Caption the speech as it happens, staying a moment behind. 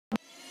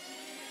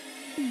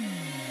A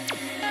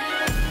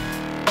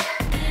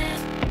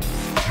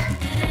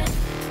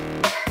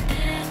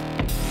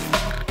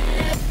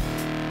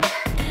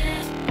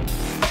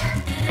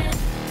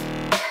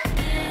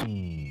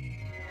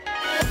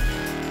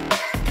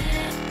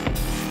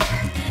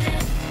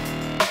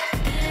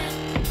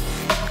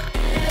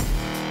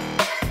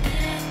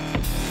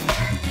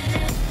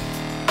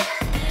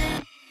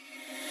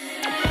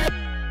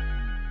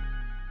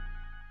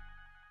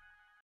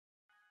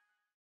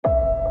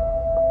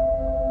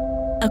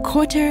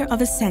quarter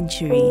of a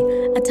century,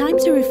 a time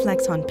to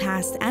reflect on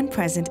past and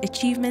present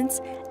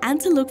achievements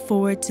and to look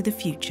forward to the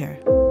future.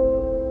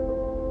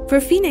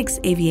 For Phoenix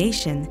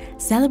Aviation,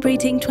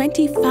 celebrating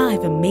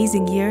 25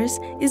 amazing years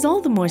is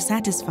all the more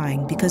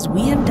satisfying because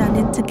we have done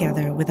it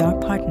together with our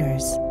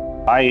partners.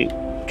 I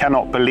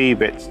cannot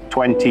believe it's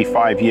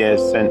 25 years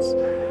since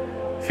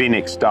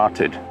Phoenix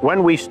started.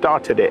 When we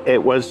started it,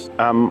 it was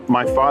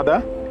my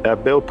father,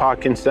 Bill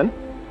Parkinson,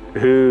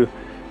 who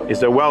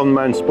is a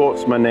well-known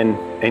sportsman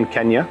in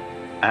Kenya,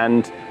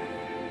 and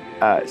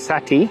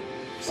Sati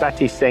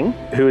Singh,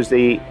 who is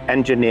the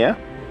engineer,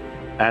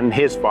 and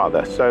his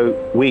father. So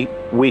we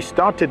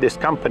started this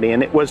company,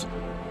 and it was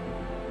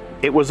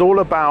all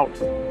about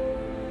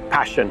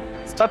passion.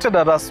 Started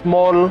as a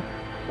small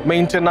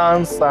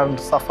maintenance and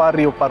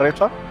safari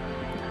operator.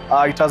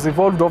 It has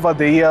evolved over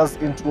the years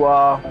into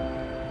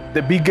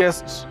the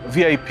biggest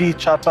VIP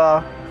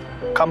charter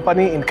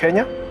company in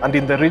Kenya and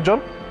in the region,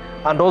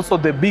 and also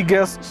the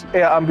biggest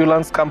air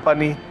ambulance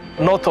company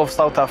north of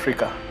South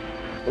Africa.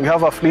 We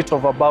have a fleet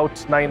of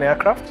about 9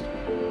 aircraft,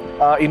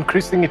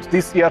 increasing it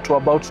this year to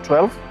about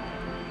 12.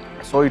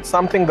 So it's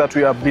something that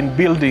we have been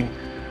building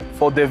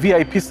for the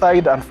VIP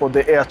side and for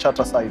the air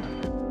charter side.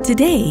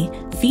 Today,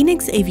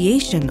 Phoenix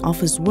Aviation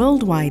offers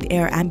worldwide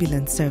air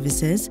ambulance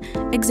services,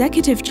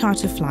 executive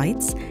charter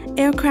flights,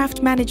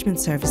 aircraft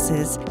management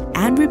services,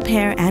 and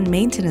repair and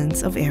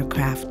maintenance of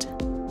aircraft.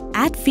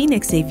 At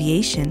Phoenix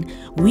Aviation,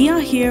 we are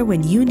here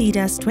when you need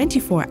us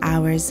 24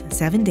 hours,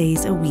 7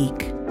 days a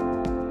week.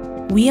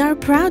 We are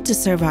proud to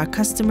serve our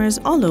customers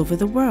all over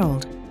the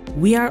world.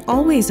 We are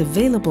always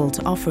available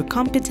to offer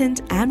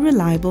competent and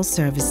reliable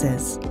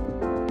services.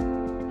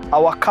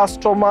 Our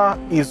customer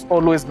is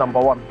always number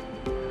one.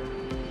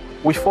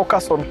 We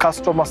focus on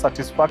customer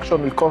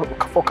satisfaction, we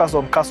focus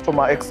on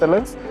customer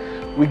excellence.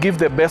 We give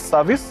the best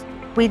service.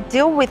 We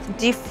deal with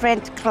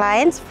different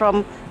clients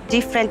from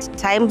different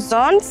time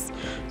zones,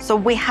 so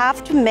we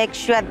have to make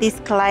sure these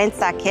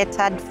clients are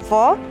catered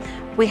for.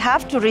 We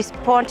have to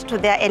respond to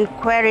their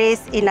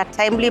inquiries in a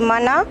timely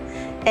manner,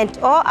 and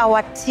all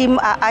our team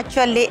are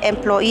actually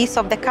employees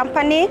of the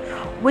company,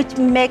 which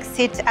makes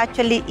it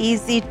actually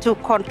easy to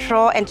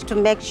control and to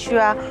make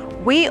sure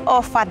we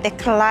offer the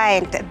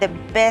client the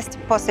best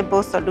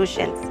possible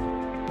solutions.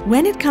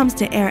 When it comes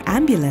to air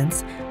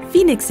ambulance,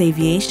 Phoenix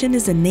Aviation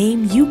is a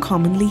name you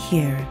commonly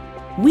hear.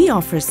 We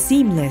offer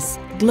seamless,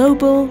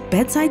 global,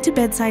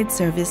 bedside-to-bedside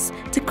service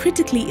to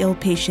critically ill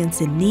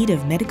patients in need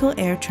of medical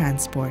air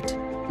transport.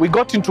 We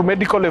got into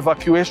medical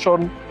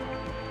evacuation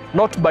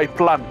not by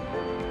plan,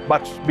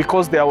 but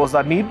because there was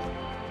a need.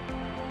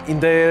 In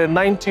the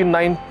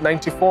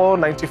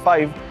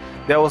 1994-95,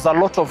 there was a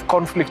lot of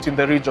conflict in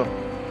the region,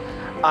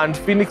 and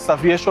Phoenix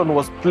Aviation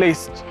was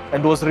placed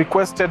and was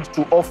requested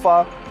to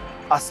offer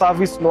a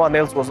service no one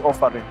else was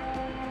offering.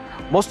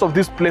 Most of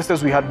these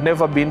places we had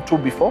never been to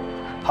before.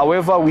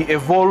 However, we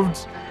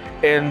evolved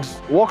and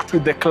worked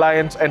with the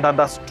client and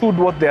understood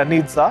what their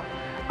needs are,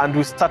 and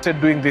we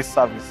started doing this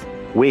service.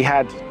 We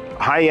had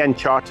high-end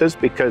charters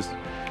because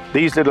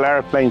these little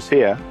airplanes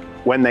here,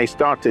 when they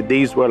started,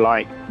 these were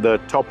like the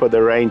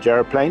top-of-the-range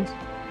airplanes.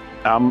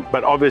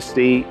 But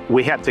obviously,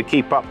 we had to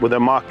keep up with the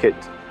market,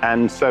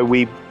 and so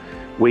we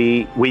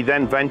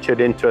then ventured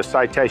into a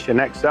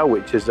Citation XL,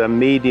 which is a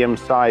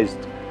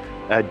medium-sized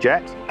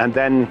jet, and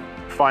then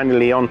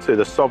finally onto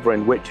the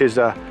Sovereign, which is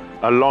a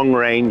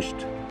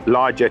long-ranged,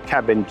 larger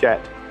cabin jet,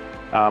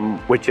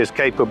 which is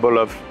capable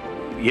of,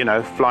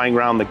 flying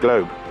around the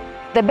globe.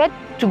 The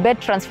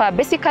bed-to-bed transfer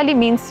basically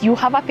means you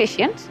have a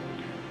patient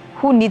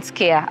who needs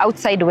care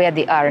outside where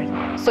they are.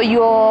 So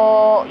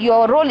your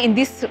role in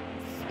this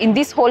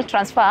whole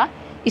transfer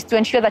is to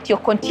ensure that you're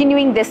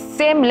continuing the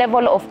same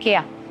level of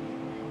care,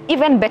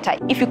 even better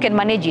if you can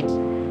manage it,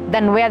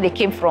 than where they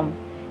came from,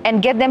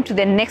 and get them to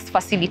the next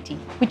facility,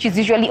 which is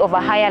usually of a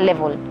higher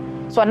level.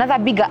 So another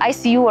bigger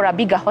ICU or a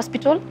bigger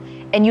hospital,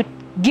 and you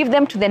give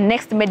them to the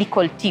next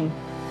medical team.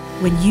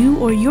 When you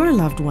or your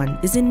loved one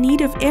is in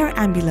need of air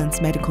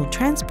ambulance medical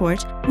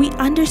transport, we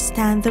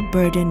understand the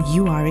burden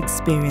you are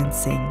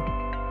experiencing.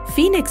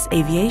 Phoenix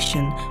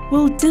Aviation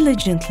will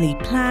diligently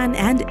plan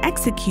and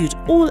execute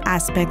all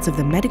aspects of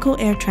the medical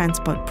air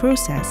transport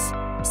process,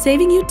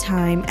 saving you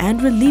time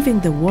and relieving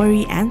the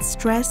worry and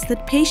stress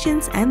that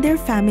patients and their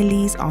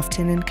families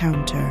often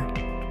encounter.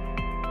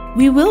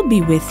 We will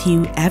be with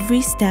you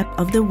every step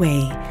of the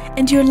way,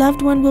 and your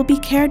loved one will be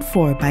cared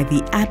for by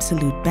the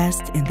absolute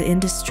best in the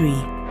industry.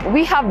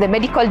 We have the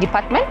medical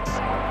department,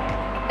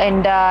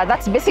 and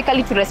that's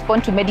basically to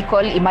respond to medical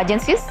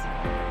emergencies.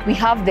 we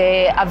have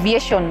the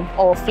aviation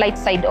or flight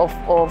side of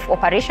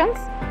operations.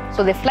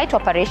 So the flight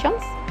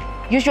operations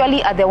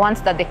usually are the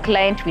ones that the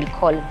client will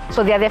call.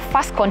 So they are the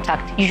first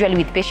contact, usually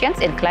with patients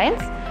and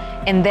clients,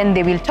 and then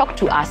they will talk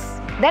to us.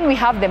 Then we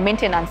have the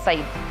maintenance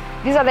side.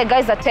 These are the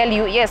guys that tell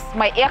you, yes,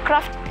 my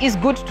aircraft is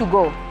good to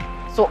go.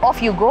 So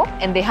off you go,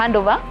 and they hand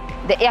over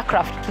the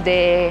aircraft to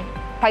the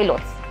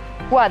pilots,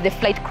 who are the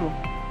flight crew.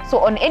 So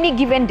on any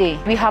given day,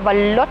 we have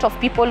a lot of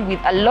people with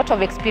a lot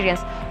of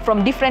experience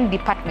from different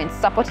departments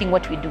supporting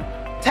what we do.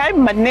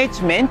 Time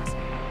management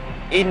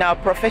in our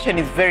profession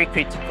is very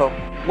critical.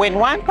 When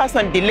one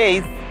person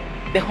delays,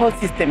 the whole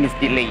system is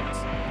delayed,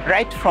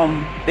 right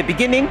from the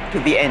beginning to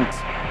the end.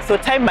 So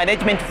time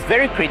management is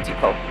very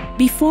critical.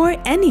 Before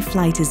any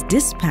flight is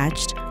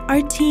dispatched,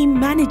 our team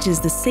manages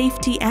the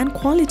safety and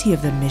quality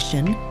of the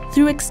mission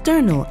through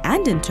external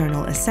and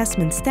internal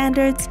assessment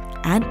standards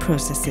and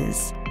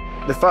processes.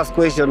 The first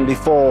question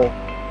before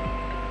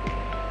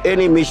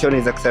any mission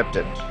is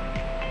accepted,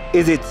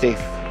 is it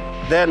safe?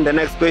 Then the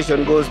next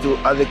question goes to,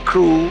 are the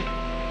crew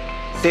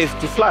safe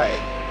to fly?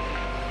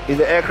 Is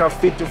the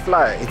aircraft fit to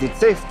fly? Is it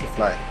safe to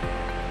fly?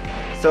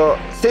 So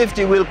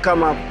safety will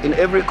come up in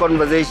every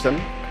conversation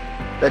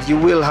that you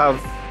will have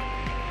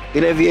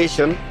in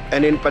aviation,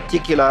 and in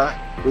particular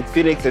with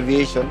Phoenix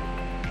Aviation.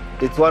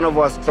 It's one of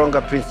our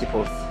stronger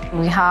principles.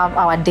 We have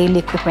our daily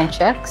equipment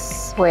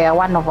checks, where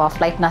one of our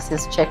flight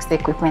nurses checks the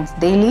equipment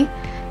daily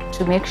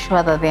to make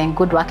sure that they're in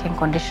good working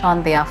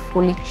condition, they are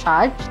fully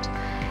charged,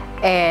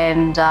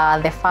 and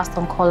the first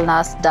on-call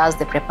nurse does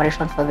the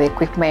preparation for the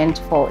equipment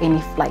for any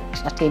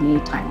flight at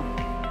any time.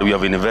 We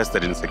have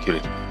invested in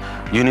security.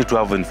 You need to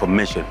have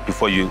information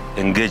before you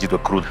engage the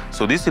crew.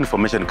 So this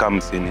information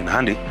comes in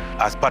handy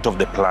as part of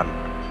the plan.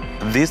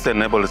 This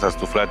enables us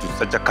to fly to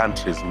such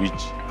countries which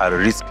are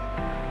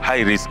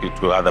high risk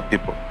to other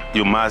people.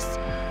 You must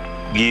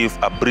give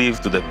a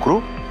brief to the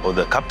crew or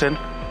the captain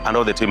and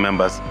all the team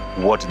members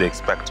what they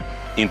expect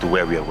into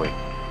where we are going.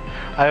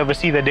 I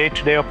oversee the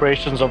day-to-day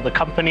operations of the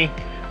company,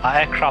 our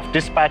aircraft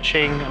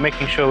dispatching,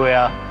 making sure we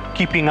are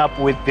keeping up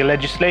with the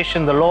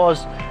legislation, the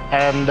laws,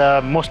 and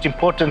most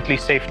importantly,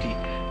 safety,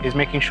 is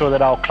making sure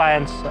that our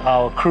clients,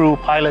 our crew,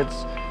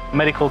 pilots,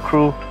 medical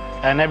crew,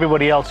 and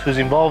everybody else who's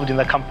involved in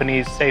the company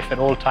is safe at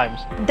all times.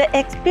 The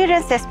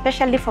experience,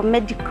 especially for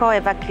medical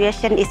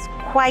evacuation, is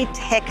quite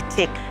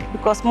hectic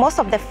because most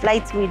of the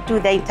flights we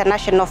do, the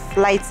international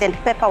flights, and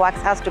paperwork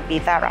has to be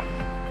thorough.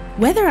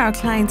 Whether our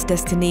client's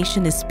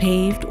destination is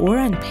paved or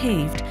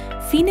unpaved,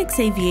 Phoenix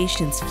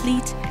Aviation's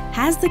fleet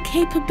has the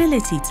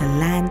capability to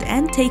land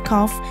and take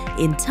off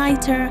in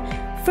tighter,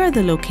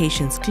 further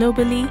locations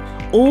globally,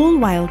 all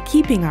while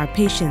keeping our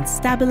patients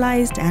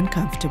stabilized and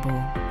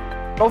comfortable.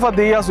 Over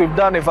the years, we've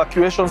done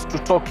evacuations to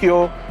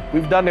Tokyo,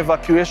 we've done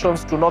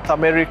evacuations to North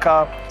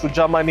America, to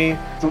Germany,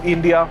 to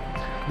India.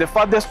 The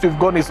farthest we've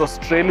gone is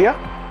Australia.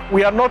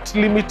 We are not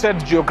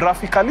limited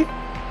geographically.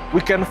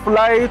 We can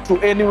fly to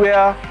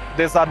anywhere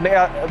there's an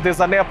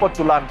airport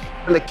to land.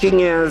 The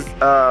King Airs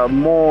are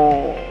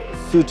more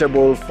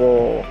suitable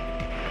for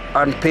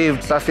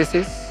unpaved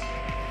surfaces,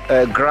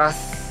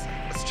 grass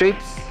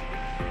strips.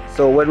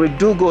 So when we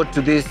do go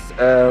to these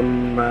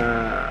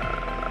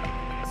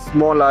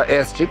smaller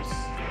airstrips,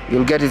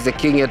 you'll get is the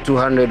King Air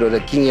 200 or the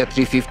King Air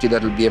 350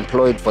 that will be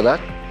employed for that.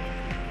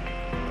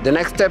 The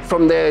next step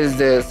from there is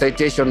the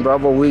Citation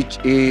Bravo, which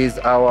is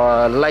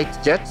our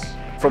light jet.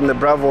 From the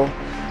Bravo,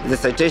 the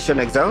Citation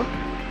Excel,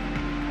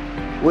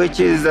 which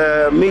is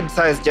a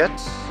mid-sized jet.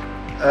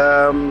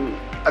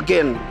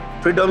 Again,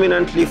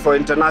 predominantly for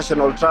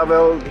international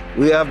travel.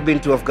 We have been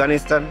to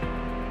Afghanistan.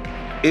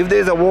 If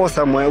there's a war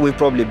somewhere, we've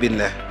probably been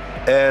there.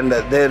 And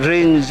the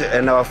range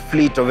and our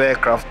fleet of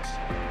aircraft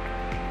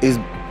is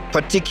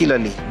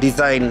particularly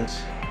designed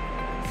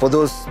for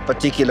those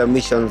particular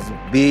missions,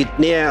 be it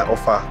near or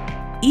far.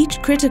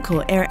 Each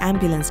critical air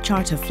ambulance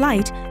charter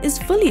flight is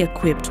fully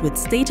equipped with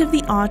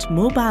state-of-the-art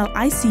mobile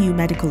ICU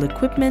medical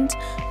equipment,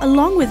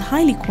 along with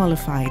highly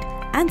qualified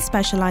and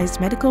specialized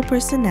medical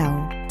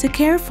personnel to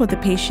care for the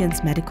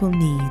patient's medical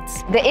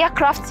needs. The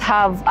aircrafts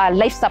have a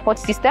life support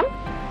system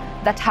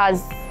that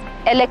has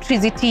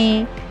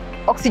electricity,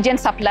 oxygen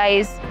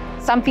supplies,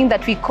 something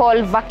that we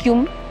call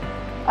vacuum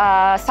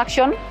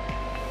suction.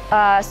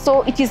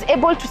 So it is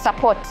able to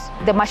support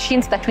the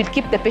machines that will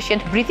keep the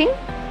patient breathing.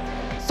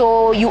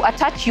 So you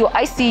attach your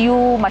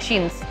ICU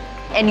machines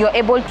and you're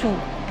able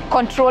to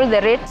control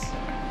the rate,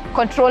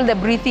 control the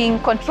breathing,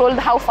 control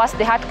how fast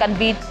the heart can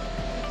beat,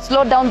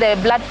 slow down the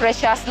blood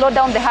pressure, slow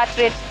down the heart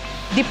rate,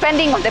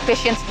 depending on the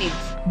patient's needs.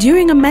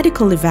 During a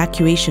medical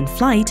evacuation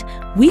flight,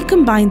 we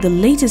combine the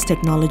latest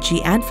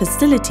technology and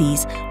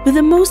facilities with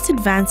the most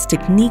advanced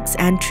techniques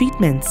and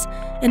treatments,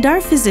 and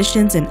our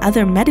physicians and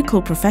other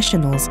medical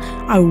professionals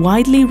are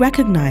widely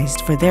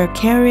recognized for their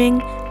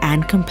caring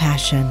and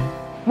compassion.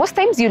 Most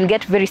times you'll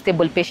get very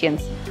stable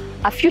patients.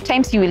 A few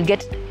times you will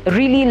get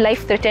really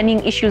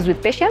life-threatening issues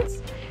with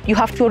patients. You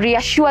have to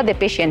reassure the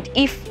patient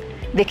if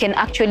they can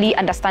actually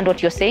understand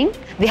what you're saying.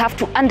 They have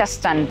to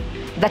understand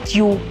that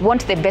you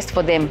want the best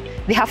for them.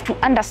 They have to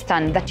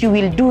understand that you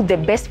will do the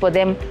best for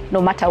them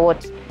no matter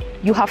what.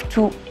 you have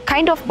to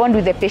kind of bond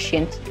with the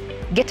patient,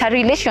 get a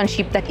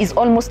relationship that is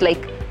almost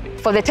like,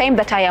 for the time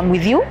that I am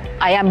with you,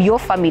 I am your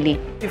family.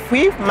 If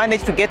we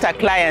manage to get a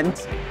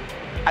client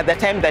at the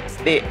time that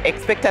they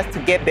expect us to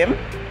get them,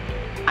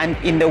 and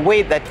in the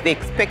way that they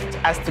expect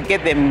us to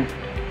get them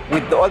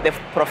with all the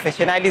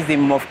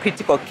professionalism of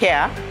critical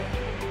care,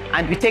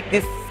 and we take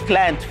this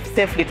client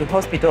safely to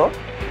hospital,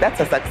 that's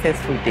a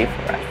successful day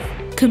for us.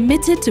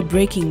 Committed to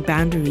breaking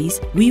boundaries,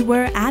 we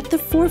were at the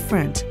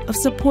forefront of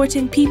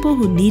supporting people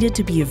who needed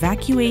to be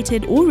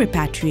evacuated or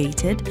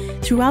repatriated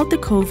throughout the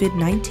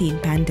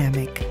COVID-19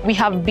 pandemic. We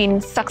have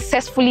been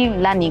successfully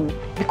learning,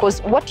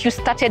 because what you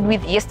started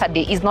with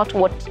yesterday is not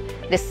what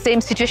the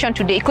same situation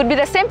today. It could be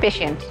the same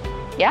patient,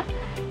 yeah?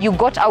 You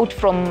got out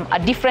from a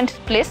different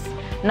place,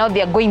 now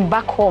they are going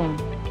back home,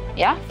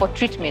 yeah, for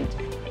treatment.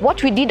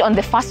 What we did on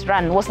the first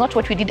run was not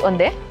what we did on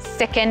the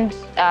second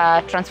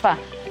transfer.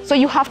 So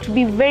you have to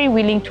be very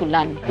willing to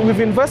learn. We've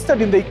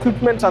invested in the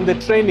equipment and the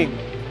training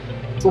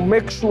to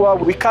make sure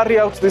we carry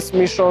out these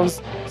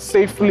missions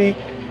safely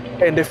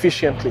and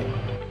efficiently.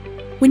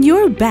 When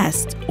your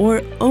best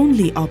or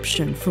only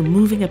option for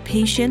moving a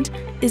patient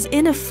is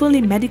in a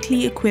fully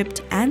medically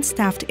equipped and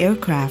staffed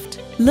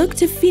aircraft, look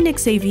to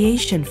Phoenix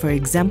Aviation for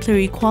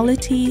exemplary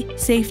quality,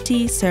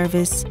 safety,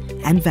 service,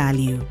 and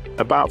value.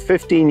 About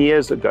 15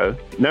 years ago,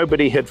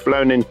 nobody had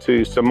flown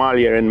into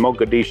Somalia in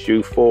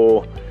Mogadishu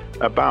for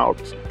about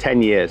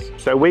 10 years.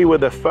 So we were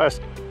the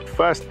first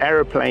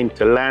aeroplane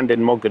to land in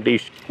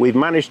Mogadishu. We've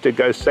managed to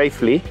go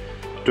safely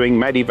doing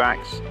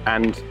medivacs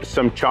and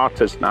some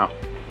charters now.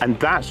 And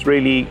that's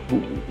really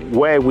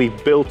where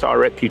we've built our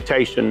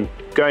reputation,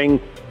 going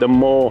the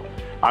more,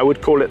 I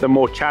would call it the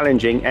more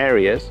challenging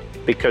areas,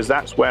 because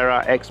that's where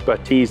our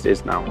expertise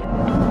is now.